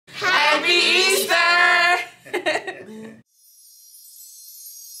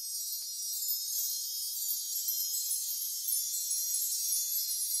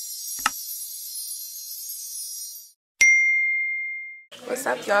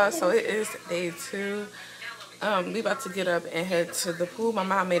What's up, y'all? So it is day 2. We about to get up and head to the pool. My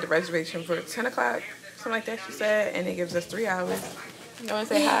mom made a reservation for 10 o'clock, something like that she said, and it gives us 3 hours. You know, and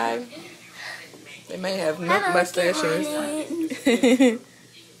say hi. They may have milk mustaches.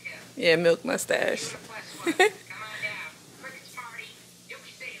 Yeah, milk mustache.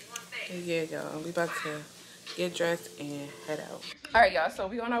 Yeah, y'all, we about to get dressed and head out. All right, y'all, so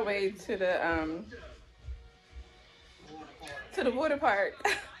we on our way to the water park.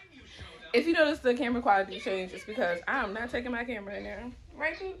 If you notice the camera quality changed, it's because I'm not taking my camera in there.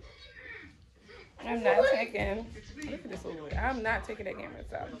 Right, Pete? I'm not taking, look at this little boy. I'm not taking that camera,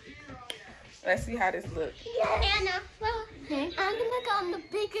 so let's see how this looks. Yeah, Anna, well, I'm gonna go on the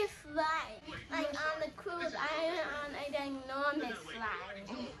biggest slide. Like on the cruise, I'm on an enormous slide.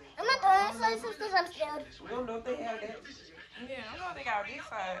 I'm not doing this slide because I'm scared. I don't know if they have that. Yeah, I don't know if they got a big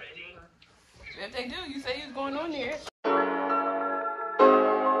slide. If they do, you say you was going on there.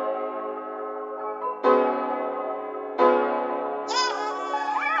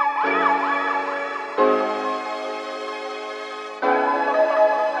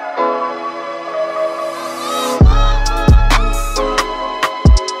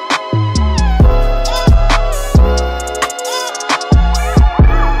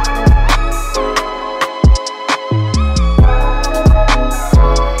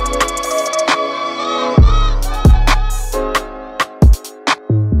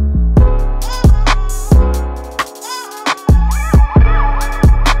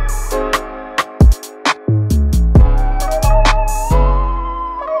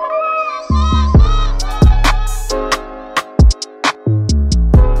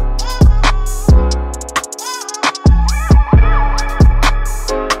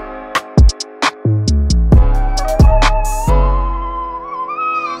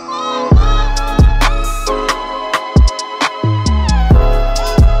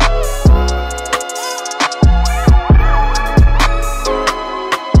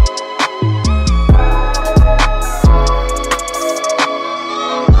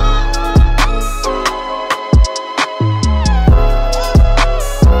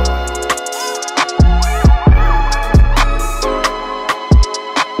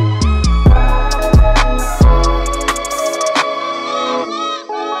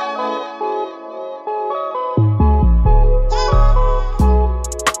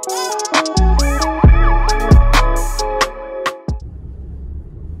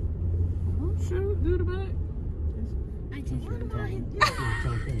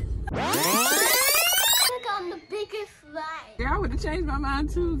 Yeah, I would have changed my mind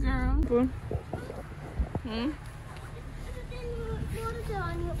too, girl.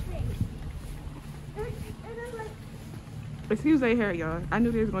 Excuse their hair, y'all. I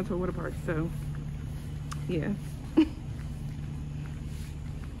knew they was going to a water park, so yeah.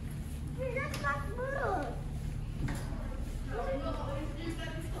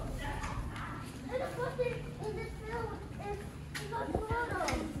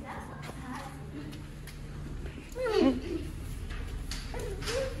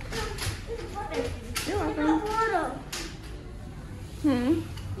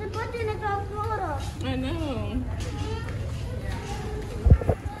 I know.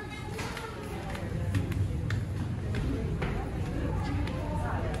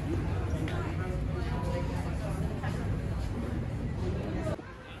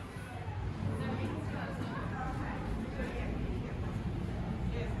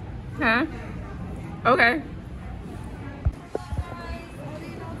 Huh? Okay.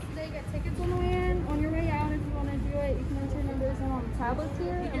 They get tickets on the way in. On your way out, if you want to do it, you can enter your numbers in on the tablets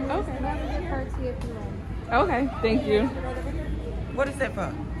here. And we'll just have a gift card to you if you want. Okay, thank you. What is that for?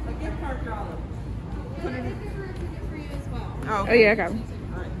 A gift card for all of us. And I think there's a ticket for you as well. Oh, Oh yeah, I got it. all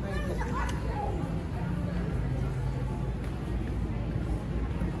right, thank you.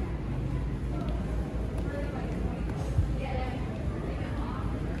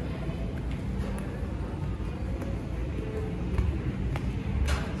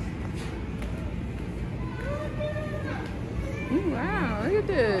 Wow, look at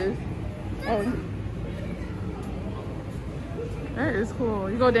this. Oh. That is cool.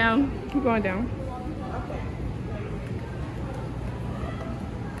 You go down. Keep going down.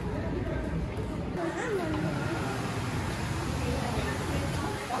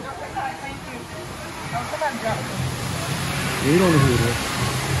 You don't know who it is.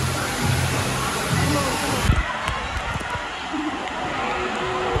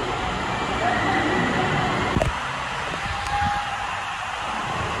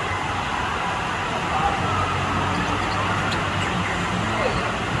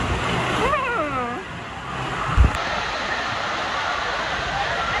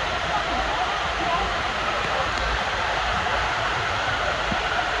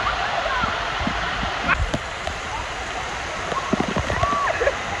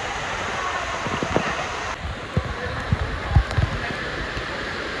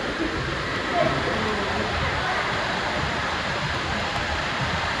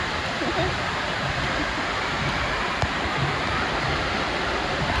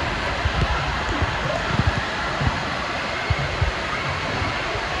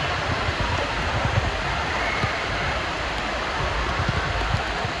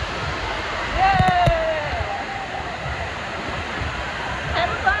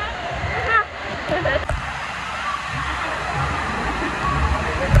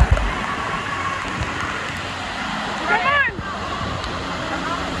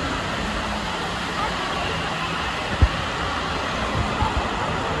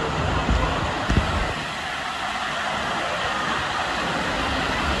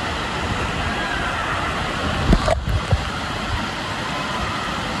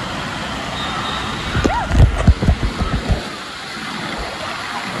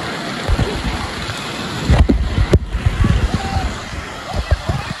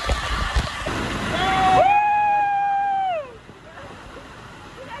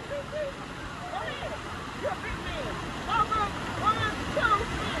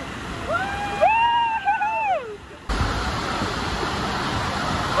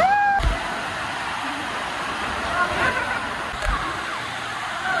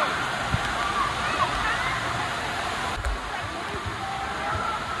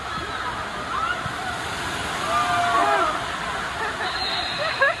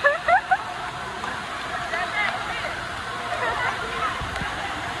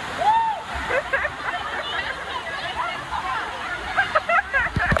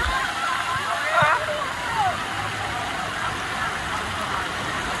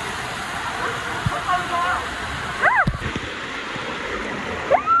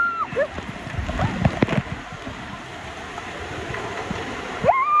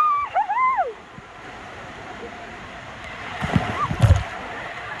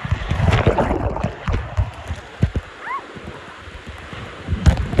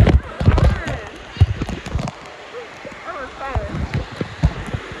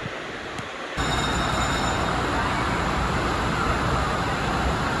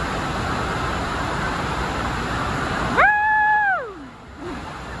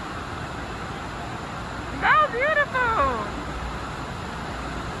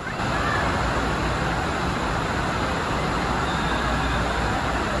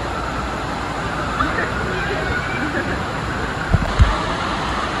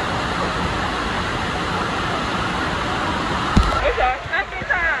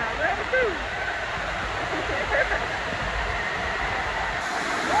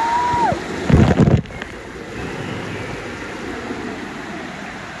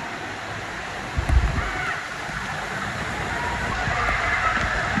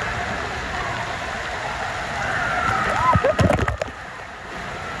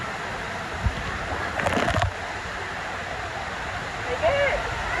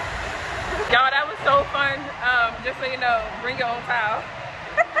 so you know, bring your own towel.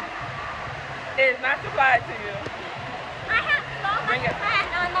 It is not supplied to you. I have so much fun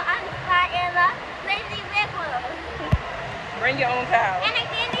on the underside in the lazy river. Bring your own towel. And I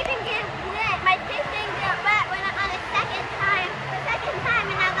didn't even get wet. My feet didn't get wet when on the second time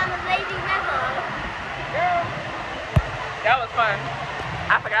when I was on the lazy river. Girl, that was fun.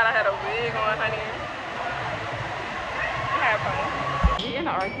 I forgot I had a wig on, honey. I had fun. We in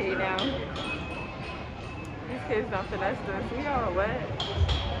the arcade now. These kids done finessed us. We all wet.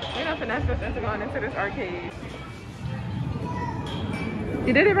 They done finessed us into going into this arcade.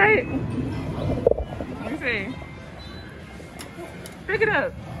 You did it right? Let me see. Pick it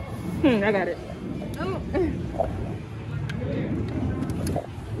up. I got it. Oh.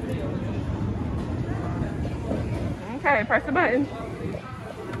 Okay, press the button.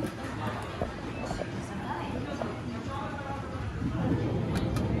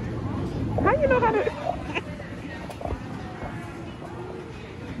 How you know how to?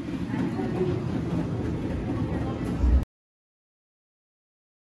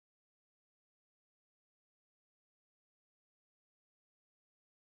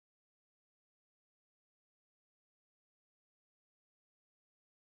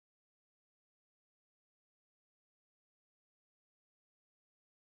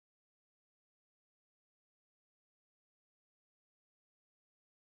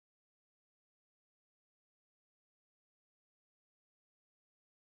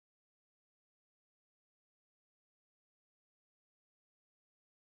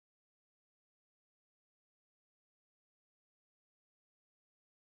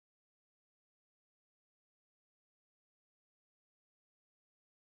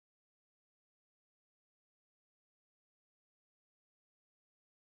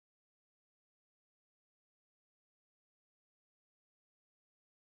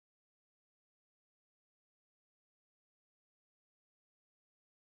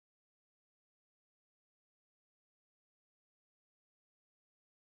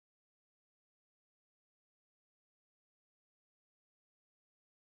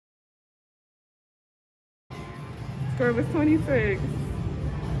 Score was 26.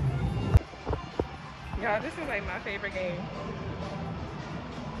 Y'all, this is like my favorite game.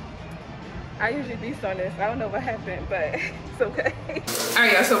 I usually beast on this. I don't know what happened, but it's okay. All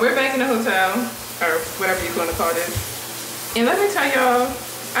right, y'all, so we're back in the hotel, or whatever you're gonna call this. And let me tell y'all,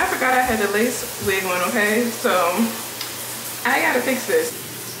 I forgot I had the lace wig on, okay? So I gotta fix this.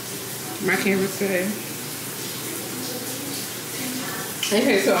 My camera's today.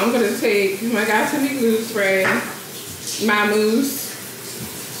 Okay, so I'm gonna take my Got To Be glue spray, my mousse,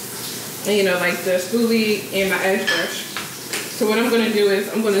 and you know, like the spoolie and my edge brush. So what I'm gonna do is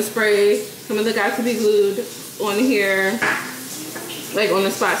I'm gonna spray some of the Got To Be glued on here, like on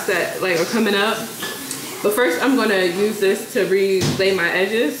the spots that like are coming up. But first I'm gonna use this to relay my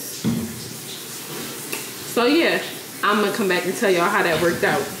edges. So yeah, I'm gonna come back and tell y'all how that worked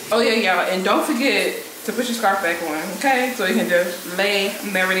out. Oh yeah, y'all, and don't forget to put your scarf back on, okay? So you can just lay,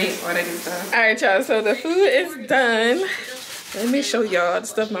 marinate, all that good stuff. All right, y'all, so the food is done. Let me show y'all the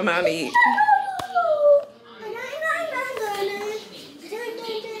stuff my mom eat.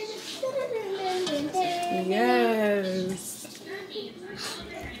 Yes.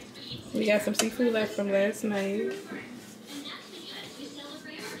 We got some seafood left from last night.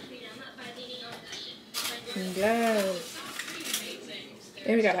 Yes.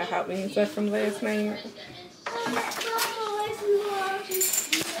 And we got our hot wings left from last night.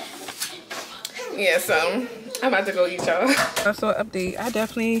 Yeah, so I'm about to go eat, y'all. Also, update. I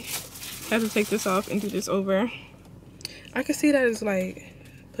definitely have to take this off and do this over. I can see that it's like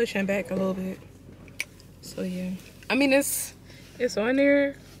pushing back a little bit. So yeah. I mean, it's on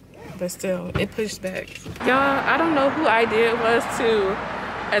there, but still, it pushed back. Y'all, I don't know whose idea it was to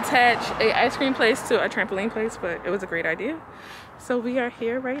attach a ice cream place to a trampoline place, but it was a great idea. So we are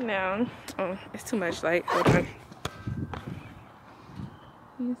here right now. Oh, it's too much light. Hold on.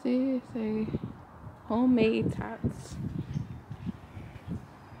 You see, it's a homemade tots.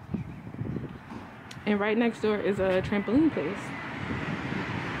 And right next door is a trampoline place.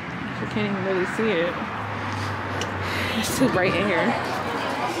 You can't even really see it. It's too bright in here.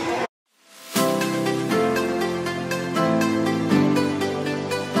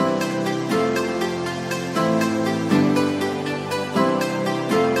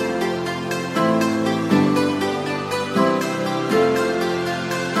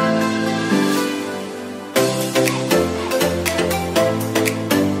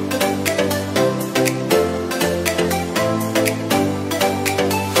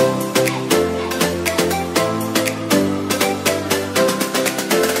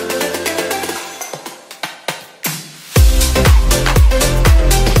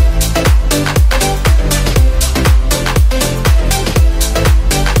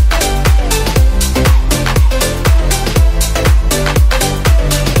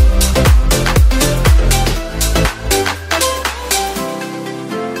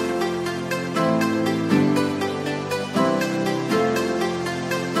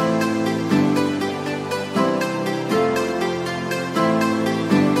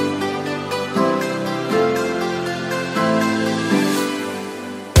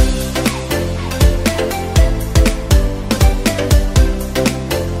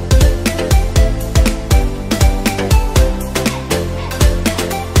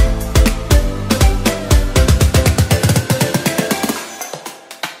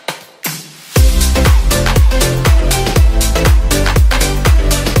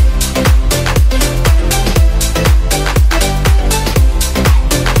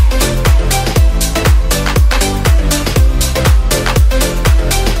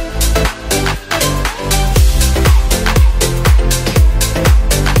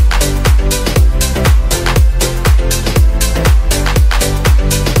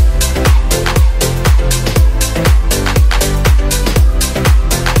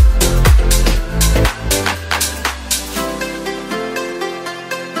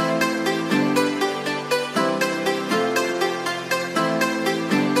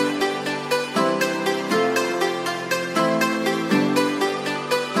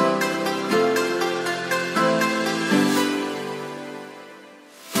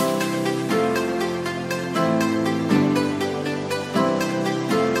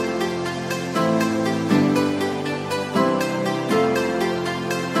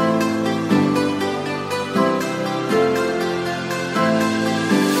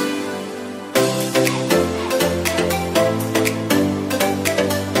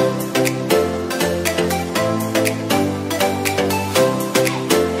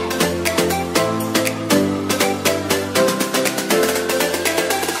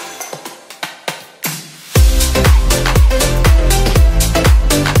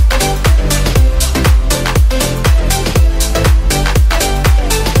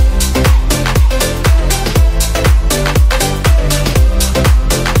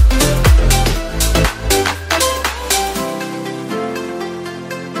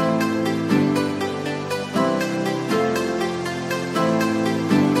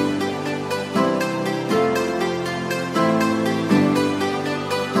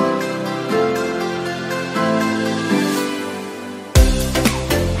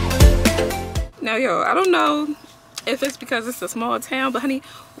 y'all, I don't know if it's because it's a small town, but honey,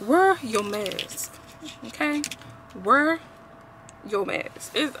 wear your mask, okay? Wear your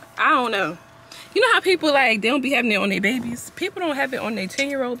mask. I don't know. You know how people like, they don't be having it on their babies? People don't have it on their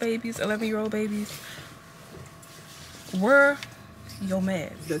 10-year-old babies, 11-year-old babies. Wear your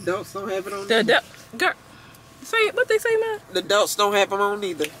mask. The adults don't have it on. Girl, say it. What they say, man? The adults don't have them on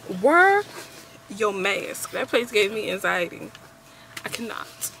either. Wear your mask. That place gave me anxiety. I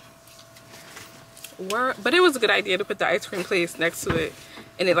cannot. But it was a good idea to put the ice cream place next to it,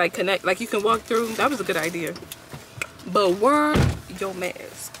 and it like connect, like you can walk through. That was a good idea. But wear your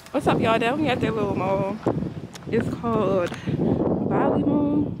mask. What's up, y'all? Down here at that little mall. It's called Valley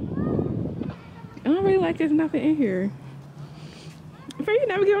Mall. I don't really like there's nothing in here. For you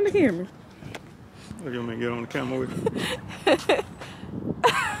never get on the camera. What, you want me to get on the camera with you?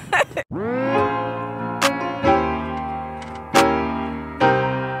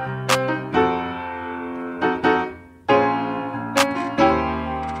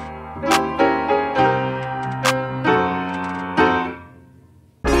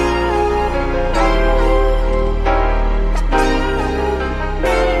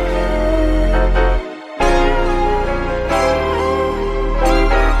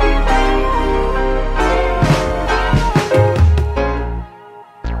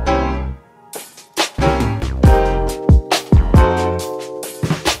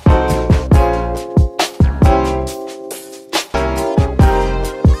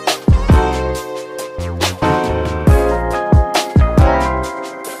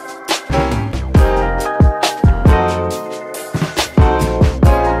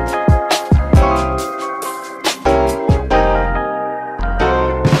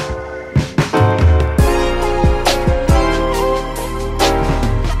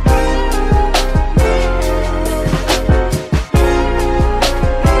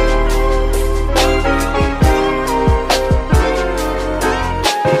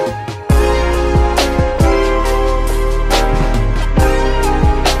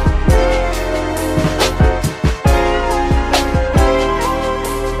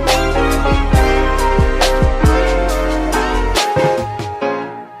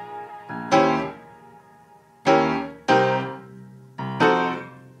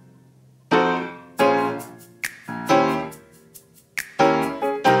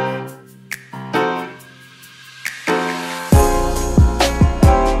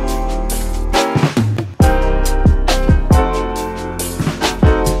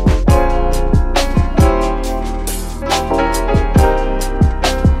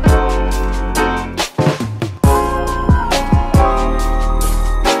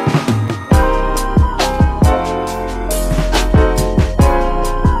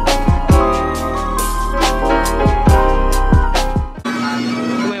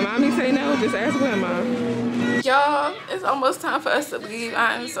 It's time for us to leave.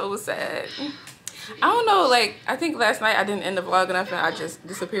 I'm so sad. I don't know, like, I think last night I didn't end the vlog enough and I just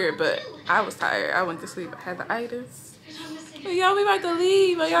disappeared, but I was tired. I went to sleep. I had the itis. But y'all, we about to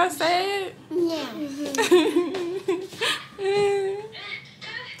leave. Are y'all sad? Yeah.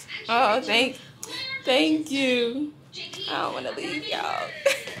 Oh, thank you. I don't want to leave y'all.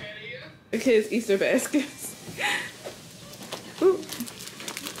 The kids' Easter baskets. Ooh.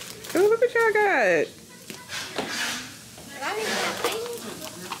 Oh, look what y'all got.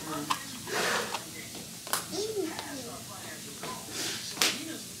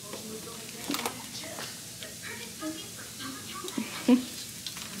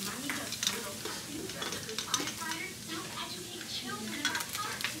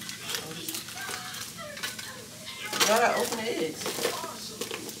 Why not open the eggs?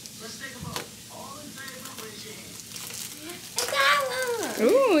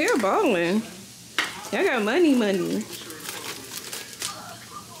 Ooh, you're balling. Y'all got money.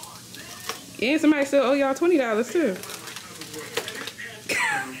 And somebody still owe y'all $20 too.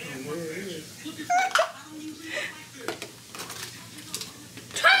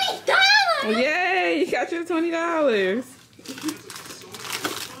 $20! Yay, you got your $20.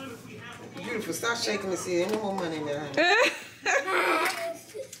 Beautiful. Stop shaking the seat. Ain't no more money in there.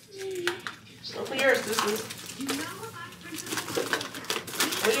 Open yours, sister.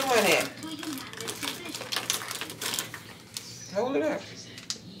 Where's your money at? Hold it up.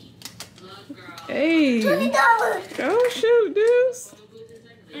 Hey. $20. Oh shoot, dudes.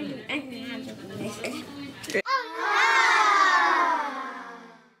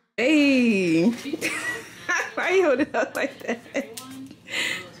 Hey. Why you hold it up like that?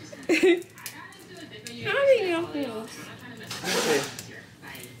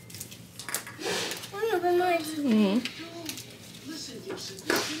 Mm-hmm.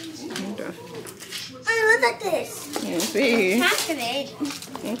 Okay. this. You see. Half of it.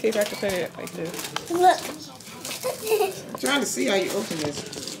 Let me see if I can put it like this. Look. Look at this. I'm trying to see how you open this.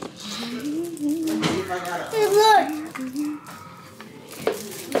 See if I got it. Look.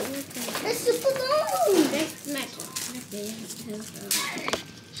 It's the balloon. That's metal.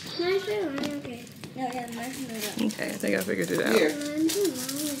 Okay. No, yeah, metal. Okay, I think I figured it out. Here.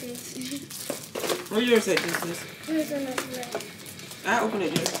 Where yours at, this? I open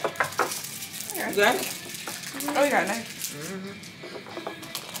it, just. You got it? Oh, you got a knife.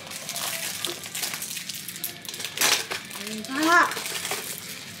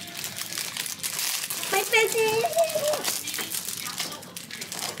 My face is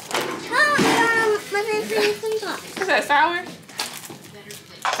my face is hot. Is that sour?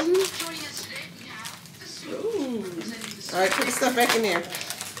 Ooh. All right, put the stuff back in there.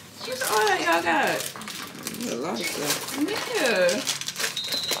 What's all that y'all got? A lot of stuff. Yeah.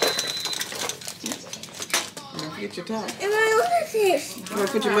 Now get your towel. And I want this. You want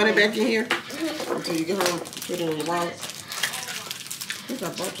to put your money back in here until you get home? Put it in your wallet. I think I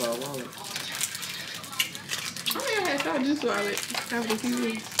bought y'all a wallet. I think I had y'all juice wallet. Have the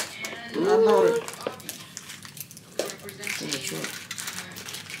TV. I bought it. In the truck.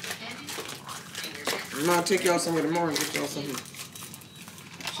 I'll take y'all somewhere tomorrow and get y'all something.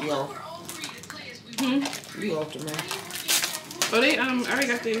 She off. You off tomorrow. Oh, they I already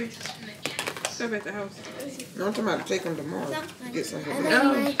got their stuff at the house. No, I'm talking about to take them tomorrow. Get something.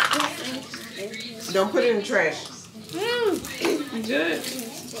 No. Don't put it in the trash. You good?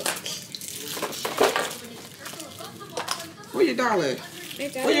 Where your dollar at?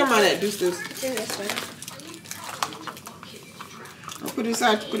 Where your money at? Deuce. I'll put it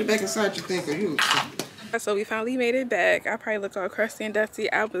inside. Put it back inside your thing for you. So we finally made it back. I probably look all crusty and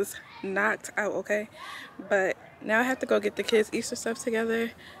dusty. I was knocked out, okay? But now I have to go get the kids' Easter stuff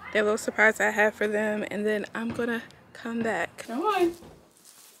together. Their little surprise I have for them. And then I'm gonna come back. Come on.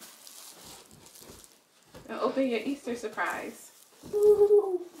 And open your Easter surprise.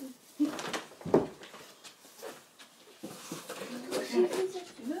 Look.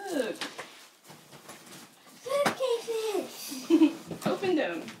 Open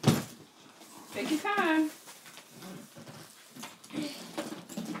them. Take your time.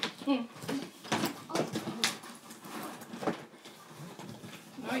 Now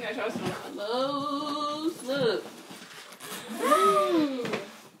we gotta show some clothes. Look. Ooh.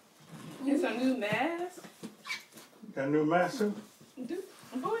 And some new masks. Got a new mask too?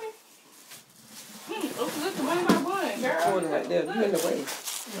 Boy. Look, one by one, girl. One right there. You in the way.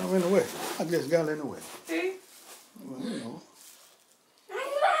 I'm in the way. I just got in the way. See? Well, you know.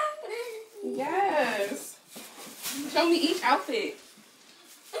 Yes. Show me each outfit.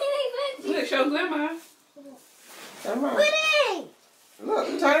 Look, show Grandma. Turn around.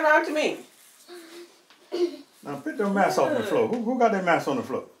 Look, turn around to me. Now put them masks off the floor. Who got their mask on the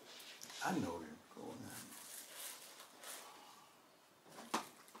floor? I know them.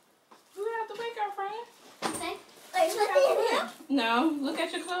 Who out the way, girlfriend? Okay. Wait, look at here. No, look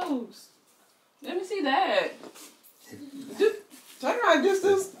at your clothes. Let me see that. Turn around, just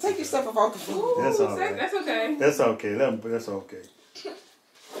take your stuff off the floor. Ooh, That's all right. That's okay. That's okay. That's okay.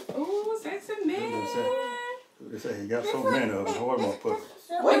 Ooh, sexy man. They say he got so many of them. Where am I put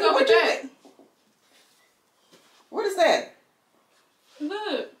them? Where go with that? What is that?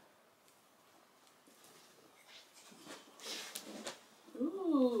 Look.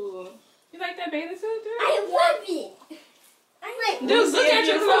 Ooh. You like that bathing suit, dude? I love it. I like Deuce, look at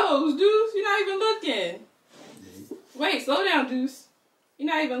your clothes, Deuce. You're not even looking. Wait, slow down, Deuce. You're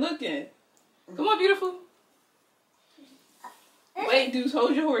not even looking. Come on, beautiful. Wait, Deuce,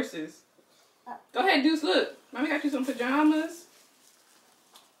 hold your horses. Go ahead, Deuce, look. Mommy got you some pajamas.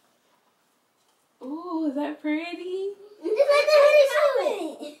 Ooh, is that pretty?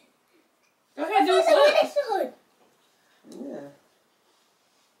 Go ahead, Deuce, look. Yeah.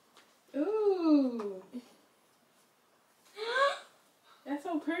 Ooh. That's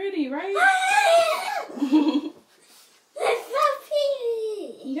so pretty, right?